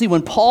thing I want us to see.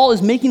 When Paul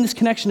is making this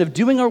connection of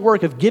doing our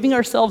work, of giving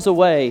ourselves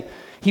away,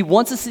 he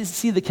wants us to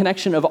see the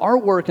connection of our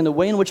work and the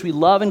way in which we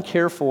love and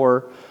care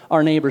for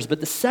our neighbors. But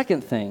the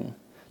second thing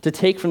to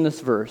take from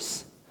this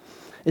verse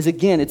is,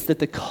 again, it's that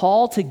the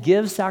call to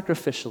give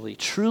sacrificially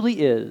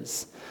truly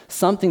is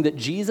something that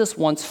Jesus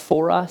wants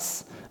for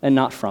us and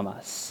not from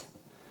us.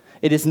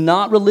 It is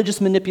not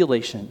religious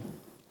manipulation.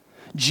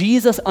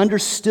 Jesus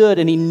understood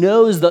and he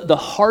knows the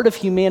heart of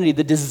humanity,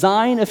 the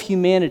design of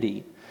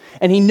humanity.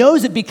 And he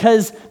knows it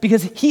because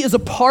he is a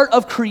part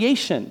of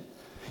creation.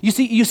 You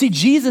see,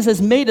 Jesus has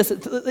made us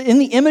in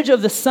the image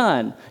of the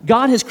Son.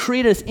 God has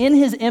created us in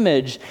his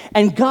image,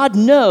 and God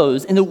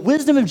knows, in the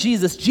wisdom of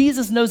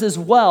Jesus knows as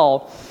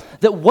well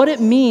that what it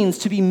means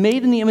to be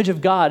made in the image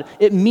of God,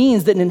 it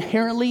means that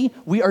inherently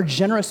we are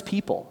generous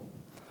people.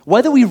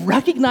 Whether we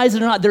recognize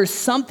it or not, there's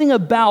something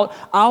about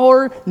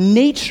our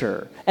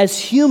nature as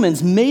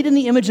humans made in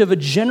the image of a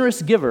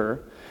generous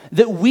giver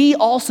that we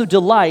also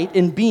delight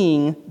in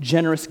being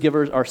generous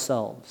givers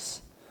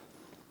ourselves.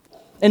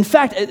 In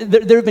fact,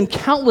 there have been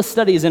countless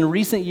studies in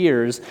recent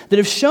years that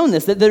have shown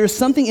this, that there is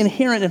something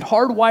inherent and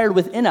hardwired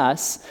within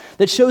us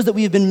that shows that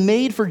we have been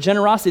made for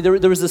generosity.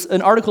 There was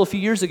an article a few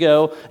years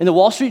ago in the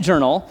Wall Street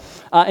Journal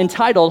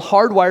entitled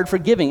Hardwired for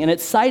Giving, and it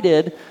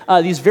cited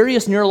these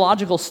various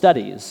neurological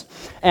studies.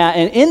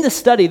 And in the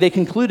study, they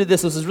concluded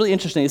this is really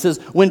interesting. It says,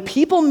 when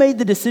people made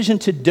the decision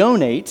to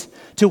donate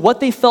to what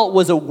they felt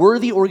was a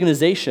worthy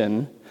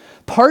organization,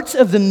 parts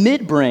of the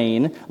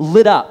midbrain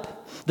lit up.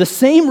 The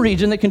same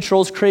region that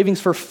controls cravings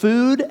for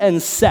food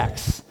and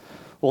sex.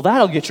 Well,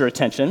 that'll get your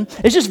attention.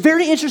 It's just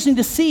very interesting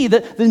to see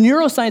that the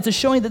neuroscience is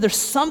showing that there's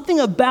something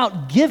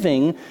about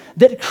giving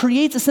that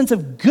creates a sense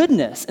of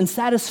goodness and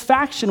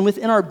satisfaction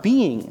within our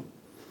being.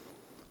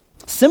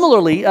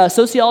 Similarly,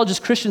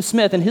 sociologist Christian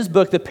Smith, in his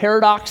book, The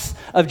Paradox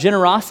of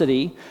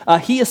Generosity,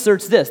 he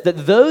asserts this,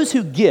 that those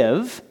who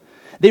give,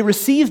 they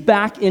receive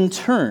back in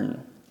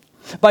turn.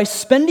 By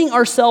spending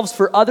ourselves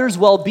for others'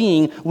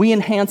 well-being, we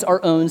enhance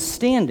our own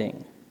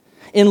standing.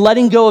 In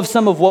letting go of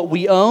some of what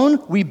we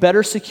own, we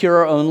better secure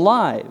our own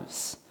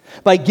lives.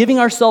 By giving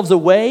ourselves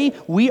away,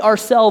 we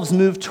ourselves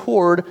move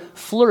toward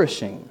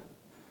flourishing.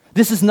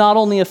 This is not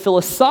only a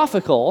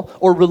philosophical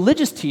or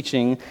religious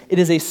teaching, it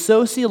is a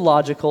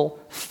sociological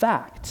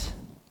fact.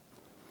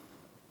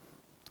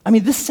 I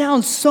mean, this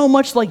sounds so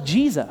much like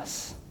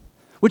Jesus,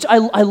 which I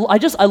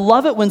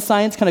love it when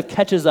science kind of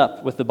catches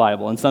up with the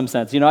Bible in some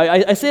sense. You know,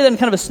 I say that in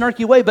kind of a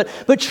snarky way,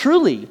 but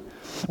truly,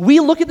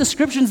 we look at the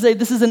scriptures and say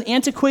this is an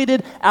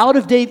antiquated,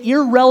 out-of-date,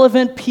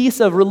 irrelevant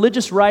piece of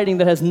religious writing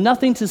that has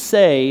nothing to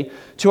say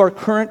to our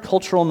current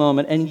cultural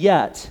moment, and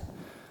yet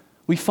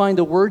we find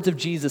the words of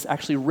Jesus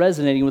actually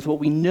resonating with what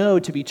we know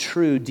to be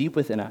true deep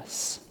within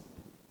us.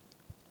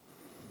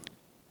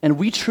 And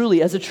we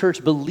truly, as a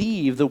church,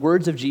 believe the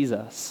words of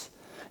Jesus,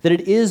 that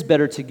it is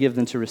better to give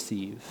than to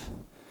receive,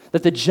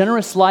 that the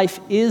generous life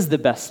is the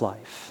best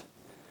life,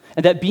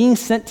 and that being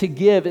sent to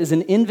give is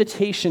an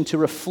invitation to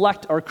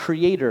reflect our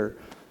Creator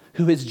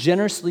who has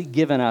generously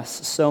given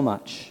us so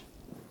much.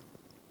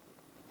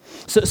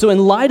 So in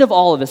light of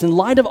all of this, in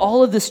light of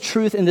all of this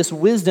truth and this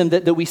wisdom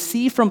that we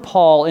see from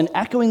Paul in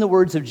echoing the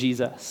words of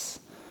Jesus,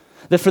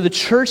 that for the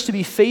church to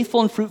be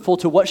faithful and fruitful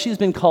to what she's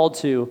been called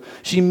to,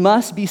 she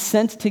must be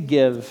sent to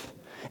give.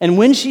 And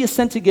when she is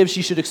sent to give,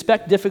 she should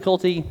expect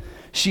difficulty,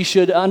 she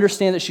should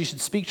understand that she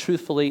should speak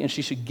truthfully, and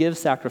she should give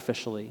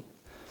sacrificially.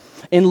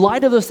 In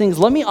light of those things,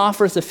 let me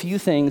offer us a few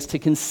things to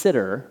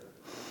consider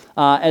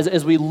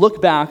as we look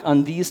back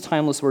on these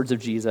timeless words of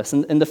Jesus.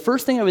 And the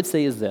first thing I would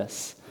say is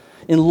this.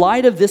 In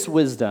light of this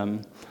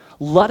wisdom,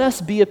 let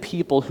us be a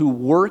people who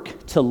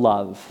work to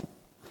love.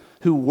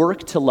 Who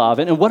work to love.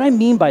 And what I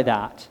mean by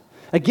that,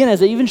 again,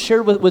 as I even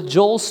shared with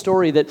Joel's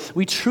story, that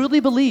we truly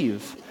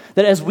believe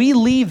that as we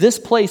leave this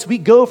place, we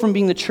go from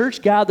being the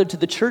church gathered to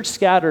the church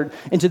scattered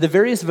into the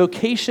various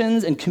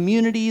vocations and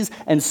communities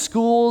and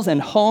schools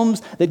and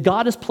homes that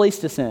God has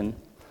placed us in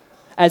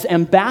as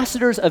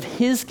ambassadors of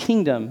His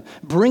kingdom,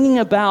 bringing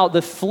about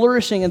the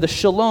flourishing and the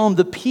shalom,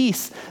 the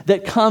peace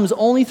that comes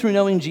only through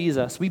knowing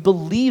Jesus. We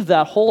believe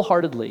that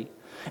wholeheartedly.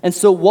 And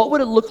so what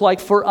would it look like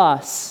for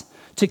us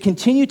to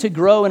continue to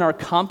grow in our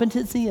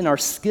competency and our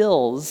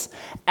skills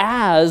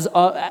as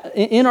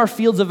in our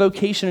fields of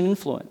vocation and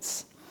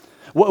influence?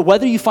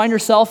 Whether you find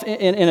yourself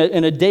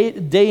in a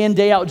day in,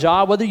 day out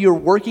job, whether you're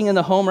working in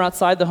the home or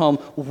outside the home,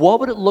 what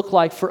would it look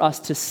like for us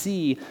to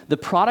see the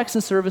products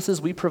and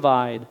services we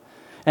provide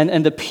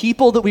and the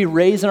people that we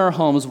raise in our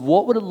homes,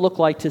 what would it look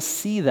like to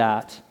see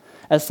that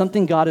as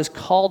something God has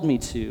called me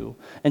to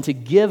and to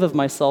give of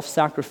myself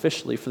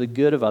sacrificially for the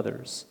good of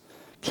others?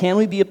 Can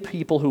we be a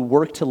people who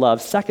work to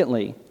love?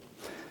 Secondly,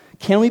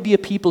 can we be a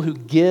people who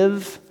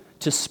give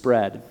to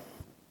spread?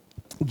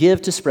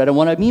 Give to spread. And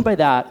what I mean by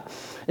that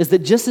is that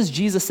just as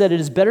Jesus said, it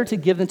is better to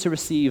give than to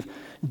receive,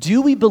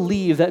 do we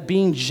believe that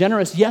being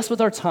generous, yes,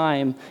 with our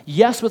time,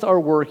 yes, with our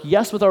work,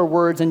 yes, with our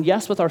words, and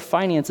yes, with our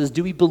finances,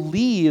 do we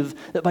believe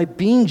that by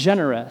being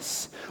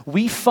generous,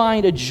 we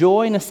find a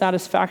joy and a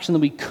satisfaction that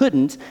we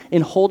couldn't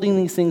in holding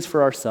these things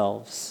for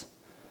ourselves?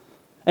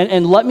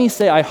 And let me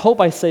say, I hope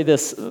I say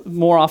this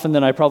more often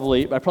than I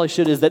probably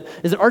should, is that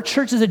our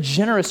church is a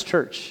generous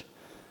church.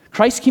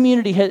 Christ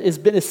Community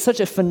is such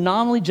a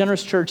phenomenally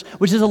generous church,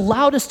 which has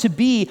allowed us to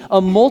be a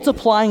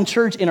multiplying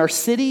church in our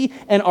city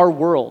and our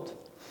world.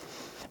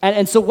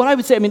 And so what I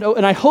would say,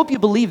 and I hope you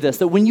believe this,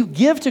 that when you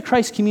give to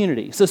Christ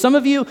Community, so some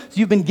of you,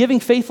 you've been giving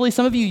faithfully,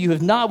 some of you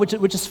have not,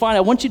 which is fine.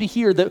 I want you to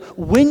hear that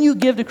when you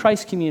give to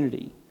Christ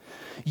Community,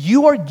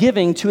 you are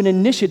giving to an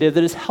initiative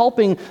that is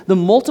helping the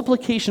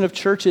multiplication of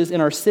churches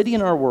in our city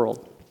and our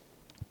world.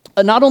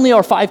 Not only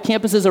our 5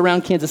 campuses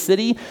around Kansas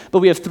City, but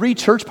we have 3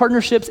 church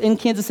partnerships in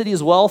Kansas City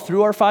as well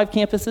through our 5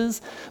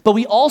 campuses. But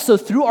we also,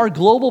 through our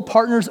global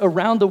partners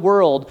around the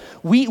world,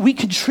 we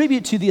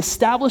contribute to the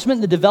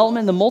establishment, the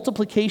development, and the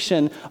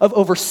multiplication of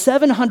over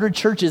 700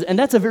 churches, and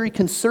that's a very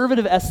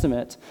conservative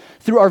estimate,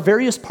 through our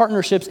various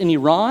partnerships in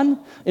Iran,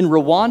 in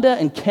Rwanda,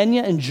 in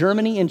Kenya, in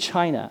Germany, and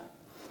China.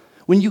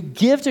 When you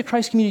give to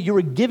Christ Community, you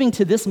are giving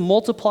to this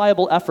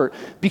multipliable effort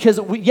because,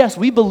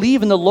 we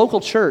believe in the local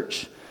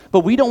church.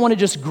 But we don't want to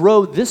just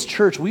grow this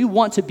church. We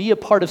want to be a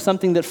part of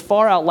something that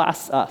far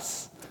outlasts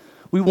us.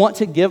 We want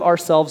to give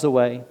ourselves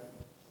away.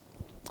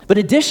 But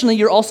additionally,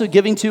 you're also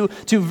giving to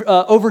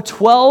over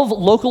 12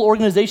 local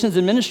organizations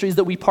and ministries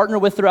that we partner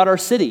with throughout our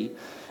city,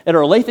 at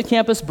our Olathe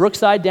campus,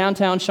 Brookside,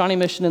 downtown, Shawnee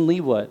Mission, and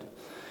Leawood.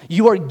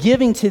 You are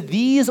giving to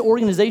these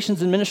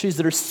organizations and ministries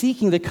that are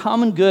seeking the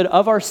common good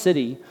of our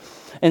city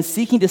and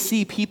seeking to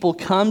see people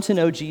come to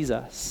know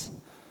Jesus.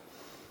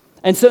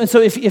 And so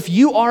if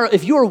you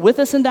are with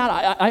us in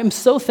that, I'm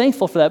so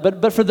thankful for that.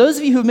 But for those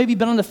of you who have maybe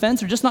been on the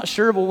fence or just not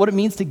sure about what it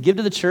means to give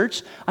to the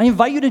church, I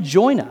invite you to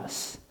join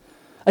us.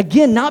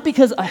 Again, not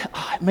because,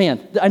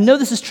 I know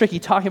this is tricky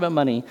talking about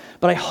money,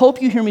 but I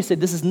hope you hear me say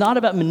this is not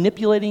about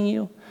manipulating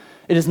you.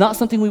 It is not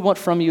something we want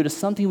from you. It is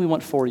something we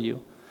want for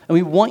you. And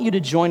we want you to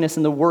join us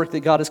in the work that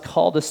God has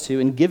called us to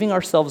in giving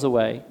ourselves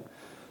away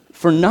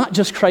for not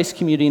just Christ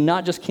community,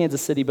 not just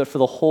Kansas City, but for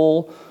the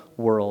whole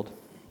world.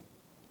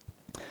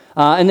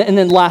 And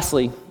then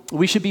lastly,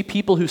 we should be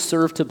people who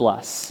serve to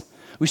bless.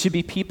 We should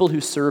be people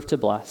who serve to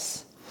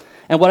bless.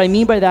 And what I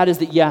mean by that is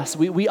that, yes,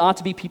 we ought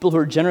to be people who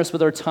are generous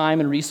with our time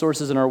and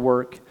resources in our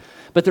work.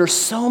 But there are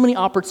so many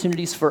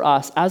opportunities for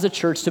us as a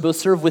church to both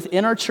serve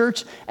within our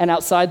church and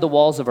outside the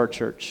walls of our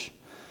church.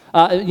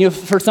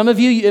 For some of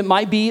you, it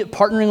might be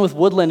partnering with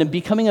Woodland and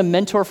becoming a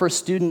mentor for a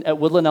student at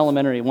Woodland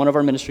Elementary, one of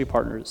our ministry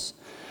partners.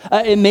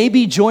 It may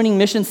be joining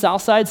Mission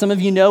Southside. Some of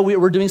you know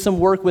we're doing some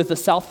work with the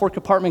South Fork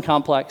apartment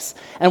complex.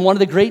 And one of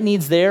the great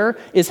needs there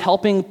is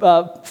helping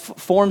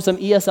form some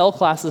ESL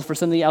classes for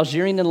some of the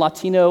Algerian and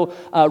Latino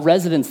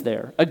residents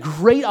there. A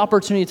great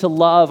opportunity to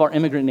love our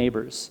immigrant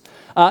neighbors.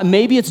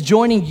 Maybe it's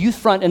joining Youth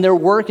Front and their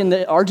work in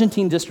the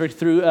Argentine district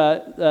through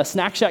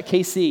Snack Shack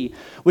KC,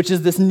 which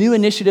is this new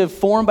initiative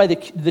formed by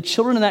the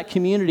children in that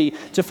community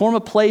to form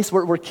a place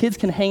where kids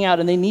can hang out,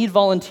 and they need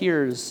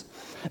volunteers.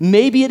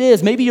 Maybe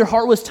your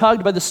heart was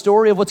tugged by the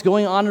story of what's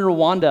going on in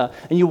Rwanda,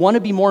 and you want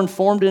to be more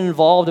informed and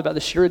involved about the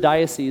Shira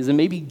Diocese, and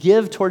maybe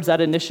give towards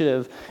that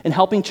initiative and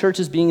helping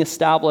churches being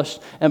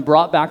established and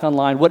brought back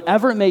online.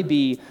 Whatever it may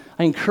be,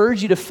 I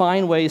encourage you to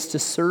find ways to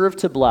serve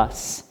to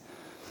bless.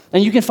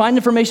 And you can find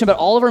information about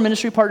all of our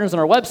ministry partners on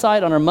our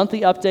website, on our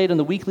monthly update, and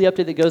the weekly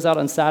update that goes out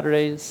on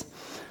Saturdays.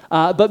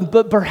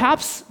 But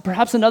perhaps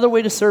another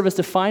way to serve is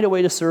to find a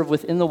way to serve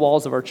within the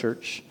walls of our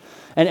church.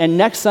 And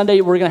next Sunday,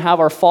 we're going to have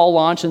our fall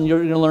launch, and you're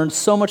going to learn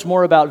so much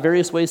more about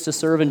various ways to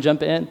serve and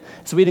jump in.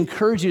 So we'd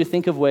encourage you to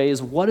think of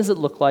ways, what does it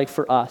look like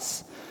for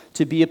us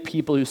to be a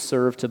people who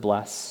serve to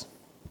bless?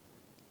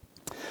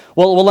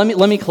 Well,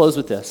 let me close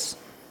with this.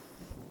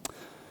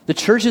 The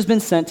church has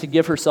been sent to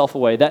give herself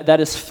away. That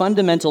is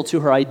fundamental to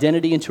her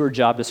identity and to her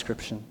job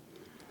description.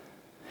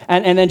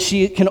 And then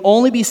she can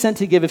only be sent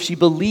to give if she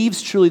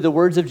believes truly the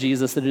words of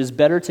Jesus, that it is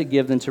better to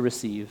give than to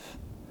receive.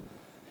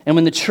 And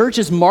when the church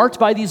is marked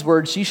by these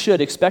words, she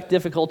should expect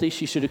difficulty,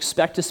 she should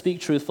expect to speak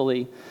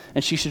truthfully,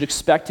 and she should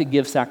expect to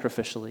give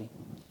sacrificially.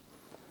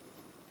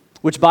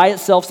 Which by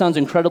itself sounds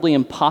incredibly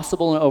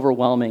impossible and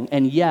overwhelming,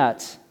 and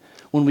yet,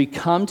 when we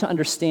come to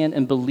understand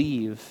and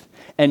believe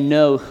and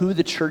know who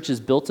the church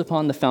is built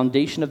upon, the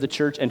foundation of the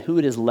church, and who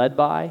it is led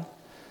by,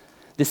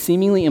 the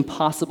seemingly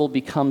impossible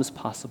becomes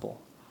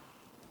possible.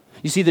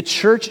 You see, the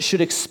church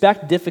should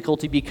expect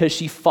difficulty because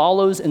she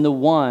follows in the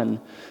one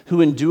who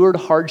endured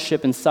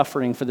hardship and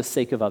suffering for the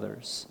sake of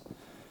others.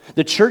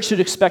 The church should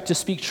expect to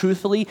speak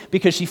truthfully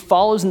because she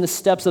follows in the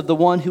steps of the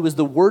one who is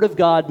the Word of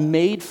God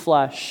made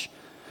flesh,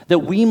 that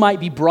we might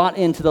be brought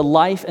into the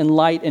life and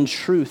light and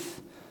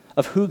truth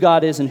of who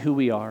God is and who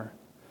we are.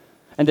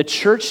 And the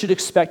church should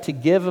expect to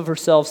give of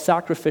herself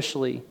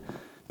sacrificially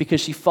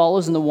because she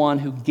follows in the one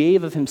who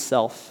gave of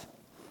himself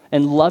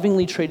and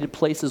lovingly traded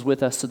places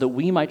with us so that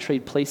we might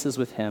trade places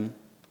with him.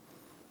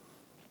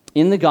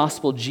 In the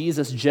gospel,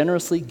 Jesus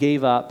generously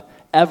gave up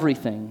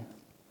everything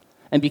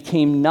and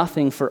became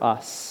nothing for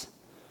us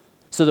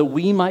so that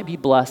we might be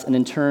blessed and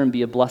in turn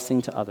be a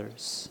blessing to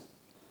others.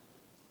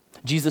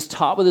 Jesus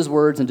taught with his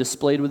words and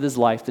displayed with his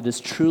life that it is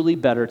truly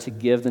better to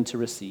give than to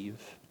receive.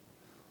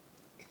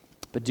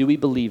 But do we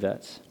believe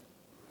it?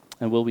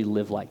 And will we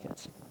live like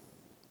it?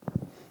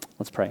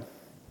 Let's pray.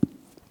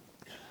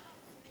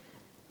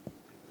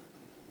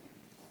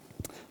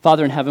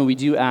 Father in heaven, we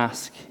do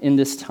ask in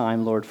this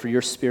time, Lord, for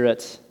your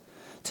Spirit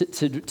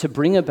to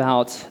bring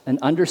about an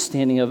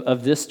understanding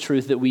of this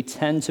truth that we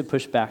tend to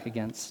push back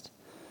against.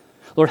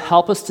 Lord,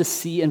 help us to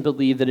see and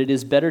believe that it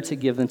is better to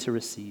give than to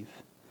receive.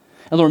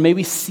 And Lord, may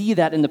we see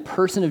that in the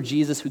person of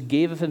Jesus who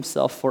gave of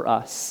himself for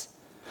us.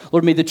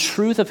 Lord, may the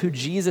truth of who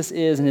Jesus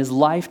is and his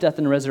life, death,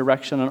 and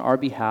resurrection on our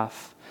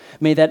behalf,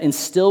 may that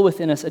instill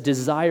within us a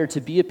desire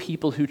to be a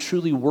people who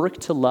truly work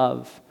to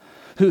love,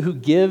 who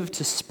give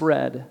to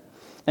spread,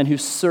 and who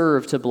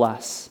serve to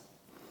bless.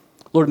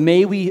 Lord,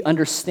 may we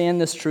understand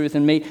this truth,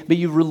 and may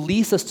you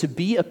release us to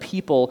be a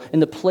people in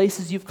the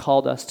places you've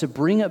called us, to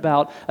bring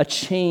about a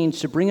change,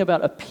 to bring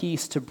about a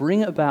peace, to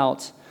bring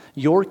about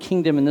your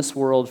kingdom in this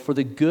world for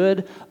the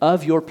good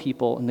of your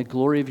people and the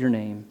glory of your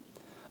name.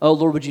 Oh,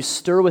 Lord, would you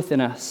stir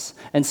within us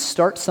and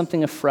start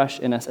something afresh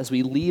in us as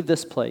we leave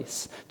this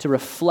place to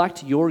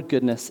reflect your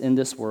goodness in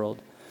this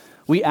world.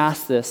 We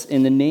ask this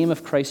in the name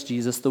of Christ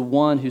Jesus, the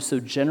one who so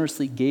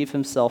generously gave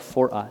himself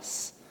for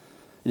us.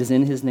 It is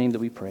in his name that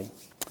we pray.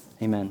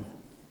 Amen.